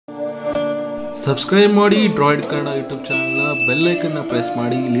Subscribe ಮಾಡಿ Droid Kannada YouTube ಚಾನಲ್ನ bell ಐಕನ್ನ press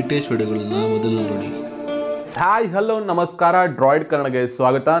ಮಾಡಿ ಲೇಟೆಸ್ಟ್ ವಿಡಿಯೋಗಳನ್ನ ಮೊದಲು ನೋಡಿ. ಹಾಯ್ ಹಲೋ ನಮಸ್ಕಾರ, ಡ್ರಾಯ್ಡ್ ಕನ್ನಡಗೆ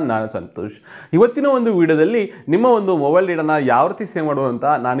ಸ್ವಾಗತ. ನಾನು ಸಂತೋಷ್. ಇವತ್ತಿನ ಒಂದು ವಿಡಿಯೋದಲ್ಲಿ ನಿಮ್ಮ ಒಂದು ಮೊಬೈಲ್ ಡೇಟಾನ ಯಾವ ರೀತಿ ಸೇವ್ ಮಾಡೋದು ಅಂತ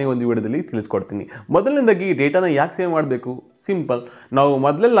ನಾನು ಈ ಒಂದು ವಿಡಿಯೋದಲ್ಲಿ ತಿಳಿಸ್ಕೊಡ್ತೀನಿ. ಮೊದಲನೇದಾಗಿ ಡೇಟಾನ ಯಾಕೆ ಸೇವ್ ಮಾಡಬೇಕು? ಸಿಂಪಲ್. ನಾವು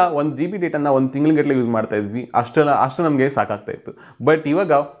ಮೊದಲೆಲ್ಲ 1 GB ಡೇಟಾನ 1 ತಿಂಗಳಿಗಟ್ಟಲೆ ಯೂಸ್ ಮಾಡ್ತಾ ಇದ್ವಿ. ಅಷ್ಟು ನಮಗೆ ಸಾಕಾಗ್ತಾ ಇತ್ತು. ಬಟ್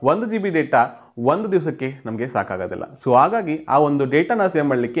ಇವಾಗ 1 GB ಡೇಟಾ 1 ದಿವಸಕ್ಕೆ ನಮಗೆ ಸಾಕಾಗೋದಿಲ್ಲ. ಸೊ ಹಾಗಾಗಿ ಆ ಒಂದು ಡೇಟಾನ ಸೇವ್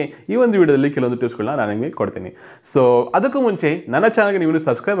ಮಾಡಲಿಕ್ಕೆ ಈ ಒಂದು ವಿಡಿಯೋದಲ್ಲಿ ಕೆಲವೊಂದು ಟಿಪ್ಸ್ಗಳನ್ನ ನಾನು ನಿಮಗೆ ಕೊಡ್ತೀನಿ. ಸೊ ಅದಕ್ಕೂ ಮುಂಚೆ ನನ್ನ ಚಾನಲ್ಗೆ ನೀವು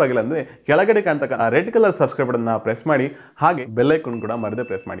ಸಬ್ಸ್ಕ್ರೈಬ್ ಆಗಿಲ್ಲ ಅಂದರೆ ಕೆಳಗಡೆ ಕಾಣ್ತಕ್ಕ ರೆಡ್ ಕಲರ್ ಸಬ್ಸ್ಕ್ರೈಬ್ ಬಟನ್ನ ಪ್ರೆಸ್ ಮಾಡಿ, ಹಾಗೆ ಬೆಲ್ ಐಕಾನ್ ಕೂಡ ಮರದೇ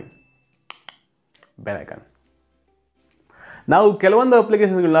ಪ್ರೆಸ್ ಮಾಡಿ. Bell icon. ನಾವು ಕೆಲವೊಂದು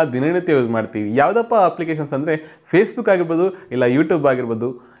ಅಪ್ಲಿಕೇಶನ್ಗಳನ್ನ ದಿನನಿತ್ಯ ಯೂಸ್ ಮಾಡ್ತೀವಿ. ಯಾವುದಪ್ಪ ಅಪ್ಲಿಕೇಶನ್ಸ್ ಅಂದರೆ ಫೇಸ್ಬುಕ್ ಆಗಿರ್ಬೋದು, ಇಲ್ಲ ಯೂಟ್ಯೂಬ್ ಆಗಿರ್ಬೋದು,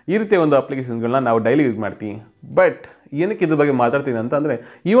 ಈ ರೀತಿಯ ಒಂದು ಅಪ್ಲಿಕೇಶನ್ಗಳನ್ನ ನಾವು ಡೈಲಿ ಯೂಸ್ ಮಾಡ್ತೀವಿ. ಬಟ್ ಏನಕ್ಕೆ ಇದ್ರ ಬಗ್ಗೆ ಮಾತಾಡ್ತೀನಿ ಅಂತಂದರೆ,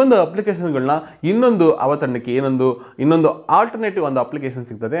 ಈ ಒಂದು ಅಪ್ಲಿಕೇಶನ್ಗಳನ್ನ ಇನ್ನೊಂದು ಅವತರಣಕ್ಕೆ ಇನ್ನೊಂದು ಆಲ್ಟರ್ನೇಟಿವ್ ಒಂದು ಅಪ್ಲಿಕೇಶನ್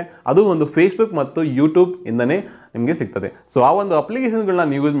ಸಿಗ್ತದೆ. ಅದು ಒಂದು ಫೇಸ್ಬುಕ್ ಮತ್ತು ಯೂಟ್ಯೂಬ್ ಇಂದನೇ ನಿಮಗೆ ಸಿಗ್ತದೆ. ಸೊ ಆ ಒಂದು ಅಪ್ಲಿಕೇಶನ್ಗಳನ್ನ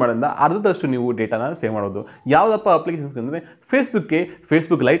ನೀವು ಯೂಸ್ ಮಾಡೋದ್ರಿಂದ ಅರ್ಧದಷ್ಟು ನೀವು ಡೇಟಾನ ಸೇವ್ ಮಾಡೋದು. ಯಾವುದಪ್ಪ ಅಪ್ಲಿಕೇಶನ್ಸ್ ಅಂದರೆ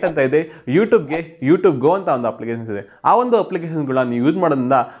ಫೇಸ್ಬುಕ್ ಲೈಟ್ ಅಂತ ಇದೆ, ಯೂಟ್ಯೂಬ್ ಗೋ ಅಂತ ಒಂದು ಅಪ್ಲಿಕೇಶನ್ಸ್ ಇದೆ. ಆ ಒಂದು ಅಪ್ಲಿಕೇಶನ್ಗಳನ್ನ ನೀವು ಯೂಸ್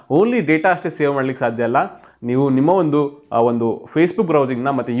ಮಾಡೋದ್ರಿಂದ ಓನ್ಲಿ ಡೇಟಾ ಅಷ್ಟೇ ಸೇವ್ ಮಾಡಲಿಕ್ಕೆ ಸಾಧ್ಯ ಅಲ್ಲ, ನೀವು ನಿಮ್ಮ ಒಂದು ಫೇಸ್ಬುಕ್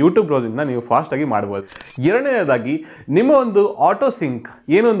ಬ್ರೌಸಿಂಗ್ನ ಮತ್ತು ಯೂಟ್ಯೂಬ್ ಬ್ರೌಸಿಂಗ್ನ ನೀವು ಫಾಸ್ಟಾಗಿ ಮಾಡ್ಬೋದು. ಎರಡನೇದಾಗಿ ನಿಮ್ಮ ಒಂದು ಆಟೋ ಸಿಂಕ್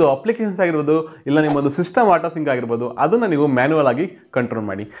ಏನೊಂದು ಅಪ್ಲಿಕೇಶನ್ಸ್ ಆಗಿರ್ಬೋದು, ಇಲ್ಲ ನಿಮ್ಮೊಂದು ಸಿಸ್ಟಮ್ ಆಟೋ ಸಿಂಕ್ ಆಗಿರ್ಬೋದು, ಅದನ್ನು ನೀವು ಮ್ಯಾನ್ಯುವಲ್ ಆಗಿ ಕಂಟ್ರೋಲ್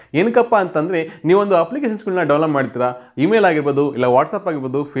ಮಾಡಿ. ಏನಕ್ಕಪ್ಪ ಅಂತಂದರೆ, ನೀವೊಂದು ಅಪ್ಲಿಕೇಶನ್ಸ್ಗಳನ್ನ ಡೆವಲಪ್ ಮಾಡ್ತೀರಾ, ಇಮೇಲ್ ಆಗಿರ್ಬೋದು, ಇಲ್ಲ ವಾಟ್ಸಪ್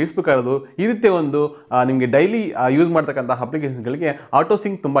ಆಗಿರ್ಬೋದು, ಫೇಸ್ಬುಕ್ ಆಗಿರ್ಬೋದು, ಈ ರೀತಿಯ ಒಂದು ನಿಮಗೆ ಡೈಲಿ ಯೂಸ್ ಮಾಡ್ತಕ್ಕಂಥ ಅಪ್ಲಿಕೇಶನ್ಸ್ಗಳಿಗೆ ಆಟೋ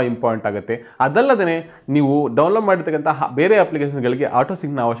ಸಿಂಕ್ ತುಂಬ ಇಂಪಾರ್ಟೆಂಟ್ ಆಗುತ್ತೆ. ಅದಲ್ಲದೆ ನೀವು ಡೌನ್ಲೋಡ್ ಮಾಡಿರ್ತಕ್ಕಂಥ ಬೇರೆ ಅಪ್ಲಿಕೇಶನ್ಸ್ಗಳಿಗೆ ಆಟೋ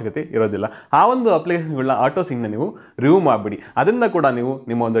ಸಿಂಕ್ನ ಅವಶ್ಯಕತೆ ಇರೋದಿಲ್ಲ. ಆ ಒಂದು ಅಪ್ಲಿಕೇಶನ್ಗಳನ್ನ ಆಟೋ ಸಿಂಕ್ನ ನೀವು ರಿಮೂವ್ ಮಾಡಿಬಿಡಿ. ಅದರಿಂದ ಕೂಡ ನೀವು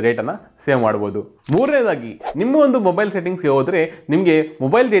ನಿಮ್ಮ ಒಂದು ಡೇಟಾನ ಸೇವ್ ಮಾಡ್ಬೋದು. ಮೂರನೇದಾಗಿ, ನಿಮ್ಮ ಒಂದು ಮೊಬೈಲ್ ಸೆಟ್ಟಿಂಗ್ಸ್ಗೆ ಹೋದರೆ ನಿಮಗೆ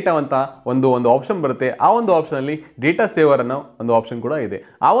ಮೊಬೈಲ್ ಡೇಟಾ ಅಂತ ಒಂದು ಆಪ್ಷನ್ ಬರುತ್ತೆ. ಆ ಒಂದು ಆಪ್ಷನಲ್ಲಿ ಡೇಟಾ ಸೇವರ್ ಅನ್ನೋ ಒಂದು ಆಪ್ಷನ್ ಕೂಡ ಇದೆ.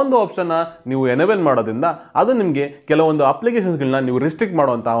 ಆ ಒಂದು ಆಪ್ಷನ್ನ ನೀವು ಎನೇಬಲ್ ಮಾಡೋದ್ರಿಂದ ಅದು ನಿಮಗೆ ಕೆಲವೊಂದು ಅಪ್ಲಿಕೇಶನ್ಸ್ಗಳನ್ನ ನೀವು ರಿಸ್ಟ್ರಿಕ್ಟ್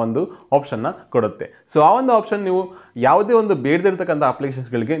ಮಾಡುವಂಥ ಒಂದು ಆಪ್ಷನ್ನ ಕೊಡುತ್ತೆ. ಸೊ ಆ ಒಂದು ಆಪ್ಷನ್ ನೀವು ಯಾವುದೇ ಒಂದು ಬೇಡದಿರ್ತಕ್ಕಂಥ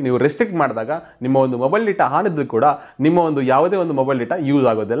ಅಪ್ಲಿಕೇಶನ್ಸ್ಗಳಿಗೆ ನೀವು ರೆಸ್ಟ್ರಿಕ್ಟ್ ಮಾಡಿದಾಗ ನಿಮ್ಮ ಒಂದು ಮೊಬೈಲ್ ಡೇಟಾ ಆನಿದ್ದು ಕೂಡ ನಿಮ್ಮ ಒಂದು ಯಾವುದೇ ಒಂದು ಮೊಬೈಲ್ ಡೇಟಾ ಯೂಸ್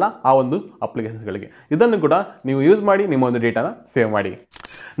ಆಗೋದಿಲ್ಲ ಆ ಒಂದು ಅಪ್ಲಿಕೇಶನ್ಸ್ಗಳಿಗೆ. ಇದನ್ನು ಕೂಡ ನೀವು ಯೂಸ್ ಮಾಡಿ ನಿಮ್ಮ ಒಂದು ಡೇಟಾನ ಸೇವ್ ಮಾಡಿ.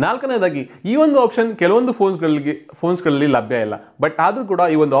 ನಾಲ್ಕನೇದಾಗಿ, ಈ ಒಂದು ಆಪ್ಷನ್ ಕೆಲವೊಂದು ಫೋನ್ಸ್ಗಳಲ್ಲಿ ಲಭ್ಯ ಇಲ್ಲ. ಬಟ್ ಆದರೂ ಕೂಡ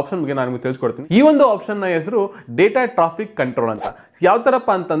ಈ ಒಂದು ಆಪ್ಷನ್ ಬಗ್ಗೆ ನಾನು ನಿಮಗೆ ತಿಳಿಸ್ಕೊಡ್ತೀನಿ. ಈ ಒಂದು ಆಪ್ಷನ್ನ ಹೆಸರು ಡೇಟಾ ಟ್ರಾಫಿಕ್ ಕಂಟ್ರೋಲ್ ಅಂತ. ಯಾವ ಥರಪ್ಪ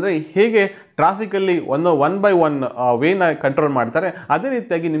ಅಂತಂದರೆ, ಹೇಗೆ ಟ್ರಾಫಿಕಲ್ಲಿ one by one Vena control ಮಾಡ್ತಾರೆ, ಅದೇ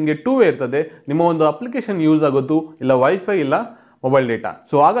ರೀತಿಯಾಗಿ ನಿಮಗೆ 2 ವೇ ಇರ್ತದೆ. ನಿಮ್ಮ ಒಂದು ಅಪ್ಲಿಕೇಶನ್ ಯೂಸ್ ಆಗೋದು ಇಲ್ಲ ವೈಫೈ ಇಲ್ಲ ಮೊಬೈಲ್ ಡೇಟಾ.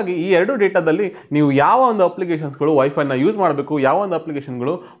 ಸೊ ಹಾಗಾಗಿ ಈ 2 ಡೇಟಾದಲ್ಲಿ ನೀವು ಯಾವ ಒಂದು ಅಪ್ಲಿಕೇಶನ್ಸ್ಗಳು ವೈಫೈನ ಯೂಸ್ ಮಾಡಬೇಕು, ಯಾವ ಒಂದು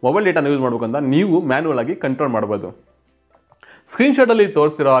ಅಪ್ಲಿಕೇಶನ್ಗಳು ಮೊಬೈಲ್ ಡೇಟಾನ ಯೂಸ್ ಮಾಡಬೇಕು ಅಂತ ನೀವು ಮ್ಯಾನ್ಯುವಲ್ ಆಗಿ ಕಂಟ್ರೋಲ್ ಮಾಡ್ಬೋದು. ಸ್ಕ್ರೀನ್ಶಾಟಲ್ಲಿ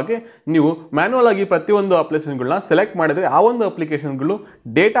ತೋರಿಸ್ತಿರೋ ಹಾಗೆ ನೀವು ಮ್ಯಾನ್ಯುವಲ್ ಆಗಿ ಪ್ರತಿಯೊಂದು ಅಪ್ಲಿಕೇಶನ್ಗಳನ್ನ ಸೆಲೆಕ್ಟ್ ಮಾಡಿದರೆ ಆ ಒಂದು ಅಪ್ಲಿಕೇಶನ್ಗಳು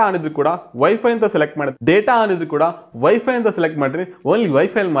ಡೇಟಾ ಆನಿದ್ರು ಕೂಡ ವೈಫೈ ಅಂತ ಸೆಲೆಕ್ಟ್ ಮಾಡಿ, ಡೇಟಾ ಆನಿದ್ರು ಕೂಡ ವೈಫೈ ಅಂತ ಸೆಲೆಕ್ಟ್ ಮಾಡಿದ್ರೆ ಓನ್ಲಿ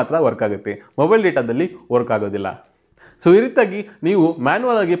ವೈಫೈಲಿ ಮಾತ್ರ ವರ್ಕ್ ಆಗುತ್ತೆ, ಮೊಬೈಲ್ ಡೇಟಾದಲ್ಲಿ ವರ್ಕ್ ಆಗೋದಿಲ್ಲ. ಸೊ ಈ ರೀತಿಯಾಗಿ ನೀವು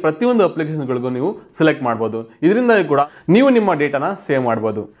ಮ್ಯಾನ್ಯುವಲ್ ಆಗಿ ಪ್ರತಿಯೊಂದು ಅಪ್ಲಿಕೇಶನ್ಗಳಿಗೂ ನೀವು ಸೆಲೆಕ್ಟ್ ಮಾಡ್ಬೋದು. ಇದರಿಂದ ಕೂಡ ನೀವು ನಿಮ್ಮ ಡೇಟಾನ ಸೇವ್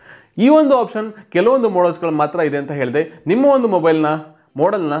ಮಾಡ್ಬೋದು. ಈ ಒಂದು ಆಪ್ಷನ್ ಕೆಲವೊಂದು ಮೋಡಲ್ಸ್ಗಳು ಮಾತ್ರ ಇದೆ ಅಂತ ಹೇಳಿದೆ. ನಿಮ್ಮ ಒಂದು ಮೊಬೈಲ್ನ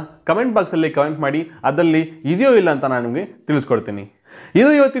ಮಾಡೆಲ್ನ ಕಮೆಂಟ್ ಬಾಕ್ಸಲ್ಲಿ ಕಮೆಂಟ್ ಮಾಡಿ, ಅದರಲ್ಲಿ ಇದೆಯೋ ಇಲ್ಲ ಅಂತ ನಾನು ನಿಮಗೆ ತಿಳಿಸ್ಕೊಡ್ತೀನಿ. ಇದು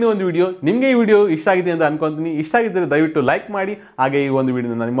ಇವತ್ತಿನ ಒಂದು ವಿಡಿಯೋ. ನಿಮಗೆ ಈ ವಿಡಿಯೋ ಇಷ್ಟ ಆಗಿದೆ ಅಂತ ಅನ್ಕೊತೀನಿ. ಇಷ್ಟ ಆಗಿದ್ದರೆ ದಯವಿಟ್ಟು ಲೈಕ್ ಮಾಡಿ, ಹಾಗೆ ಈ ಒಂದು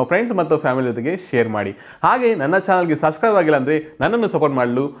ವಿಡಿಯೋನ ನಿಮ್ಮ ಫ್ರೆಂಡ್ಸ್ ಮತ್ತು ಫ್ಯಾಮಿಲಿ ಜೊತೆಗೆ ಶೇರ್ ಮಾಡಿ. ಹಾಗೆ ನನ್ನ ಚಾನಲ್ಗೆ ಸಬ್ಸ್ಕ್ರೈಬ್ ಆಗಿಲ್ಲ ಅಂದರೆ ನನ್ನನ್ನು ಸಪೋರ್ಟ್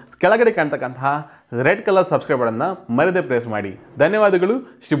ಮಾಡಲು ಕೆಳಗಡೆ ಕಾಣ್ತಕ್ಕಂತಹ ರೆಡ್ ಕಲರ್ ಸಬ್ಸ್ಕ್ರೈಬ್ ಬಟನ್ನ ಮರದೇ ಪ್ರೆಸ್ ಮಾಡಿ. ಧನ್ಯವಾದಗಳು.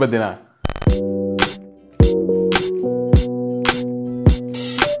 ಶುಭ ದಿನ.